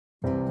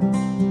Greetings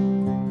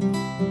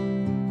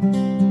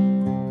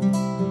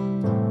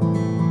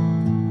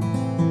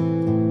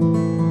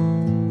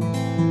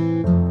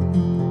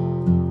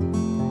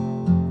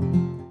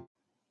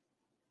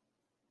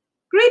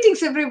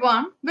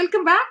everyone,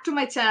 welcome back to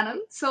my channel.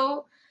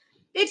 So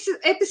it's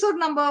episode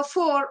number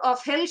 4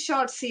 of Hell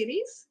Short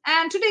series,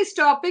 and today's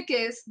topic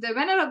is the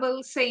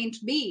Venerable Saint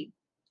Bede.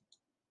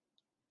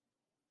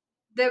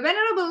 The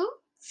Venerable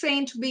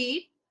Saint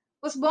Bede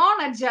was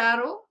born at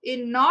Jarrow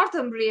in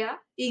Northumbria,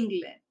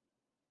 England,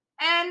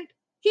 and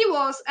he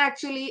was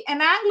actually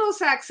an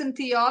Anglo-Saxon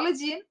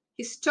theologian,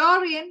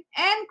 historian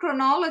and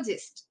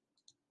chronologist.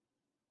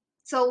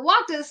 So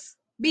what is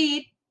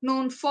Bede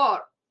known for?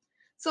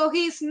 So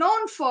he is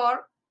known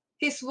for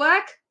his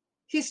work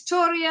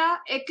Historia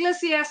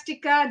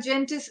Ecclesiastica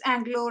Gentis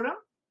Anglorum.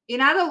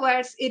 In other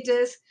words, it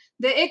is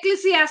the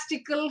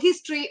ecclesiastical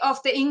history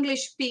of the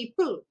English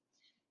people.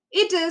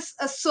 It is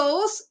a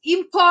source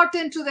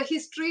important to the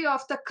history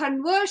of the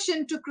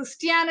conversion to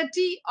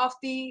Christianity of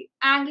the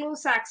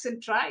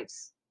Anglo-Saxon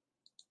tribes.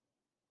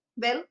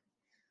 Well,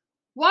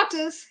 what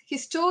is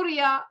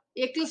Historia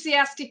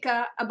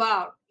Ecclesiastica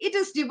about? It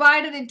is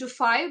divided into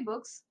 5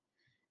 books.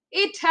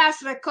 It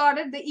has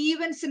recorded the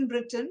events in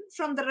Britain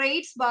from the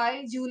raids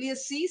by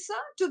Julius Caesar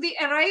to the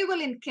arrival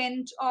in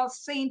Kent of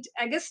St.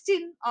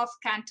 Augustine of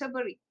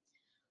Canterbury.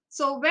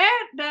 So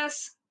where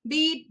does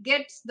Bede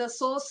get the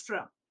source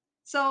from?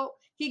 So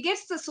he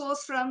gets the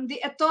source from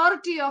the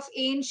authority of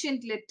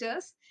ancient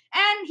letters,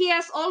 and he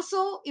has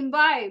also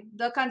imbibed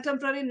the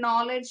contemporary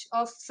knowledge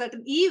of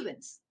certain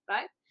events,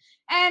 right?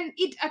 And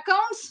it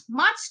accounts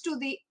much to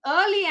the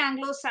early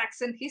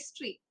Anglo-Saxon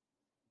history.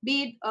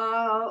 Bede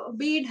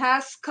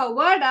has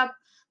covered up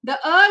the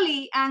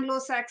early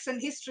Anglo-Saxon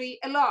history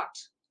a lot.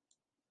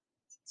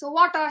 So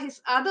what are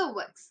his other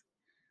works?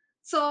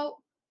 So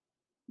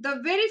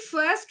the very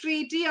first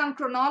treatise on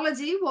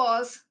chronology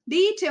was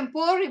De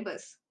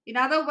Temporibus, in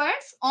other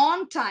words,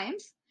 on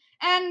times.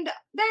 And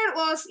there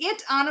was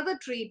yet another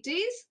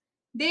treatise,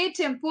 De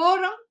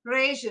Temporum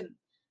Region.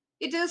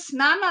 It is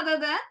none other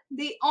than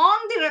the On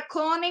the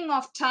Reckoning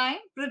of Time,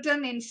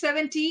 written in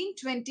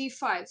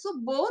 1725. So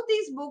both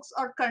these books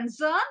are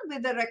concerned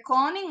with the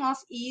reckoning of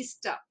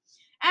Easter.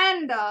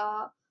 And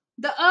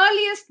the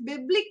earliest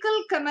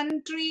biblical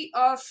commentary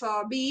of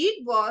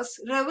Bede was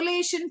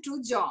Revelation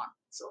to John.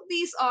 So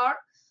these are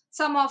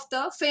some of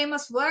the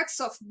famous works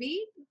of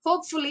Bede.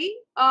 Hopefully,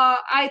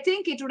 I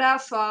think it would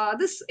have,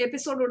 this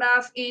episode would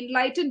have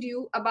enlightened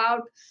you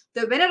about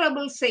the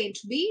Venerable Saint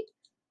Bede.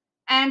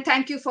 And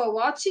thank you for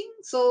watching.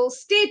 So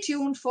stay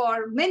tuned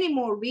for many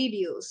more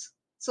videos.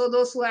 So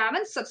those who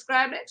haven't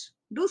subscribed yet,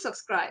 do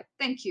subscribe.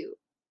 Thank you.